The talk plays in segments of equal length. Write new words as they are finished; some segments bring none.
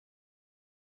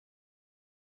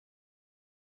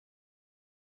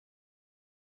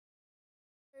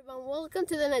Everyone, welcome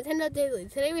to the Nintendo Daily.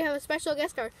 Today we have a special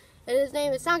guest star, and his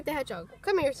name is Sonic the Hedgehog.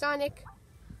 Come here, Sonic.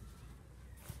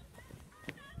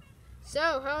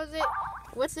 So,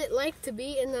 what's it like to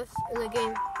be in the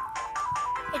game?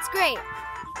 It's great.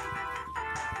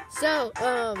 So,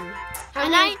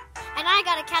 I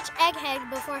gotta catch Egghead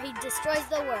before he destroys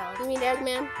the world. You mean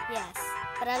Eggman? Yes,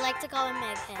 but I like to call him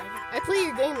Egghead. I play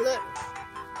your game, look.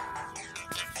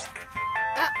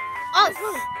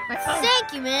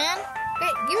 Thank you, man. Hey,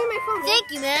 give me my phone.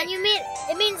 Thank you, man.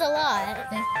 It means a lot.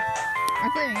 I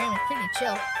play your game, it's pretty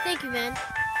chill. Thank you, man.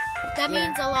 That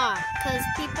means a lot, because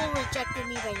people rejected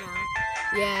me right now.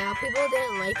 Yeah, people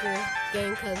didn't like your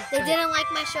game because they didn't like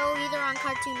my show either on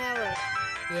Cartoon Network.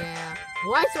 Yeah.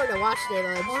 Well, I sort of watched it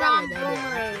though. Or on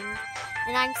Boomerang.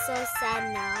 And I'm so sad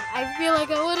now. I feel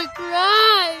like I want to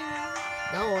cry.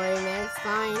 Don't worry, man. It's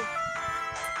fine.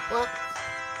 Well,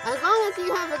 as long as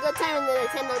you have a good time in the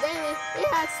Nintendo Daily,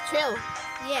 yeah, it's chill.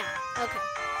 Yeah. Okay.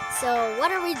 So,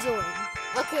 what are we doing?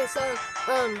 Okay, so,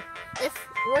 I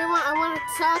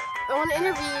want to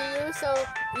interview you, so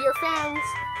your fans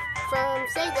from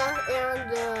Sega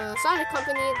and the Sonic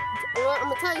Company, I'm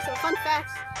going to tell you some fun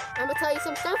facts. I'm going to tell you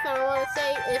some stuff, and I want to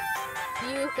say if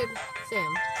you could say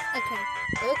them. Okay.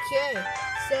 Okay.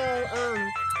 So,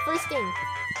 first thing,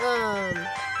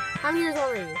 how many years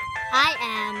old are you?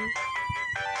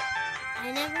 I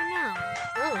never know.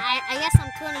 Oh. I guess I'm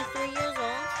 23 years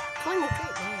old. 23?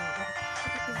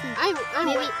 I'm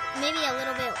maybe a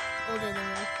little bit older than you.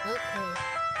 Okay.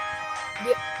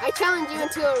 Yeah, I challenge you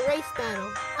into a race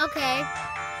battle. Okay.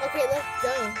 Okay, let's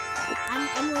go.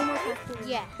 I'm way more faster.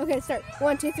 Yeah. Okay, start.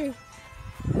 1, 2, 3.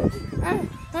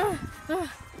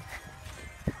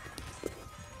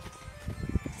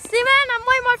 Steven, I'm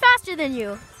way more faster than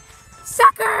you.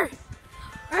 Sucker!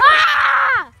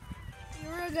 Ah!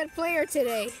 You're a good player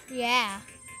today. Yeah.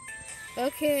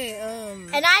 Okay,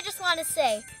 And I just want to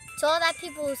say, to all that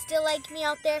people who still like me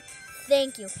out there,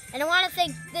 thank you. And I want to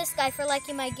thank this guy for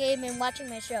liking my game and watching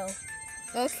my show.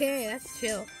 Okay, that's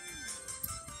chill.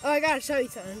 Oh, I gotta show you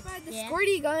something. The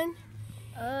squirty gun.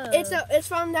 Oh. It's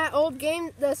from that old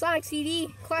game, the Sonic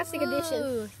CD Classic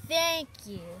Edition. Thank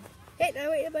you. Hey, no,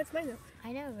 wait, but it's mine though.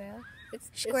 I know, bro. It's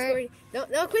squirty. No,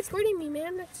 quit squirting me,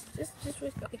 man. That's just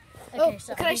okay. Okay,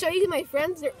 so can I show you my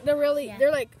friends? They're really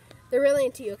really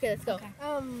into you. Okay, let's go. Okay.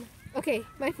 Okay,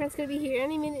 my friend's gonna be here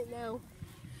any minute now.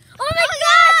 Oh my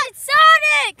God! It's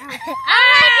Sonic!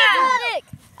 Sonic!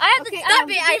 I have the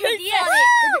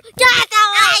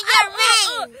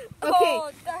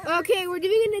Okay, we're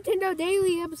doing a Nintendo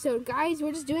Daily episode, guys.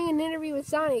 We're just doing an interview with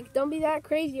Sonic. Don't be that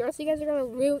crazy, or else you guys are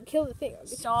gonna kill the thing.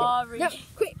 Sorry. No,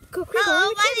 quick.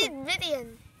 Hello, my name is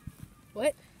Vivian.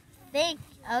 What?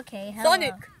 Okay, hello.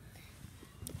 Sonic.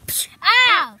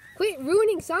 Ow! Quit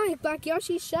ruining Sonic, Black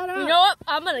Yoshi. Shut up. You know what?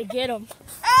 I'm gonna get him. The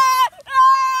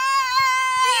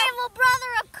evil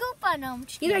brother of Koopa. No, I'm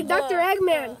just He's like kidding. Dr.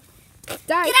 Eggman.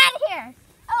 Die. Get out of here!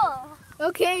 Oh.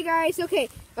 Okay, guys. Okay.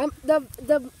 We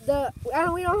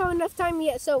don't have enough time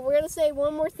yet, so we're gonna say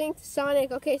one more thing to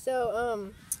Sonic. Okay,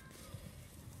 so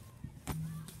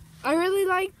I really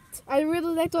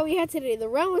liked what we had today. The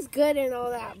run was good and all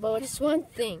that, but just one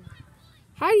thing.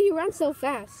 How do you run so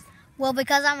fast? Well,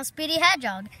 because I'm a speedy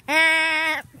hedgehog.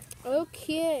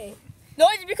 Okay. No,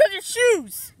 it's because of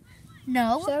shoes.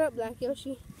 No. Shut up, Black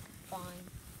Yoshi. Fine.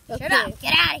 Okay. Shut up.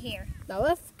 Get out of here. Now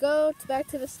let's go back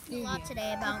to the A studio. lot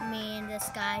today about me and this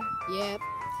guy. Yep.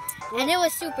 And it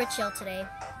was super chill today.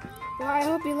 Well, I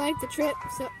hope you liked the trip.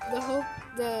 So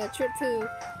the trip to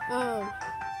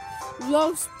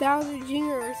Los Bowser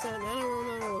Jr. or something. I don't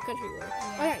remember what country we were.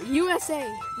 Yeah. Oh yeah,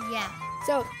 USA. Yeah.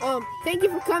 So thank you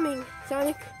for coming,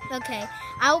 Sonic. Okay.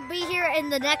 I'll be here in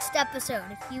the next episode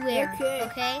if you air. Okay.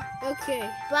 Okay? Okay.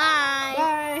 Bye.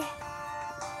 Bye.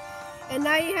 And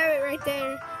now you have it right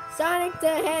there, Sonic the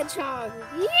Hedgehog.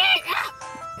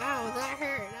 Yeah. Ow, that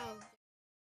hurt.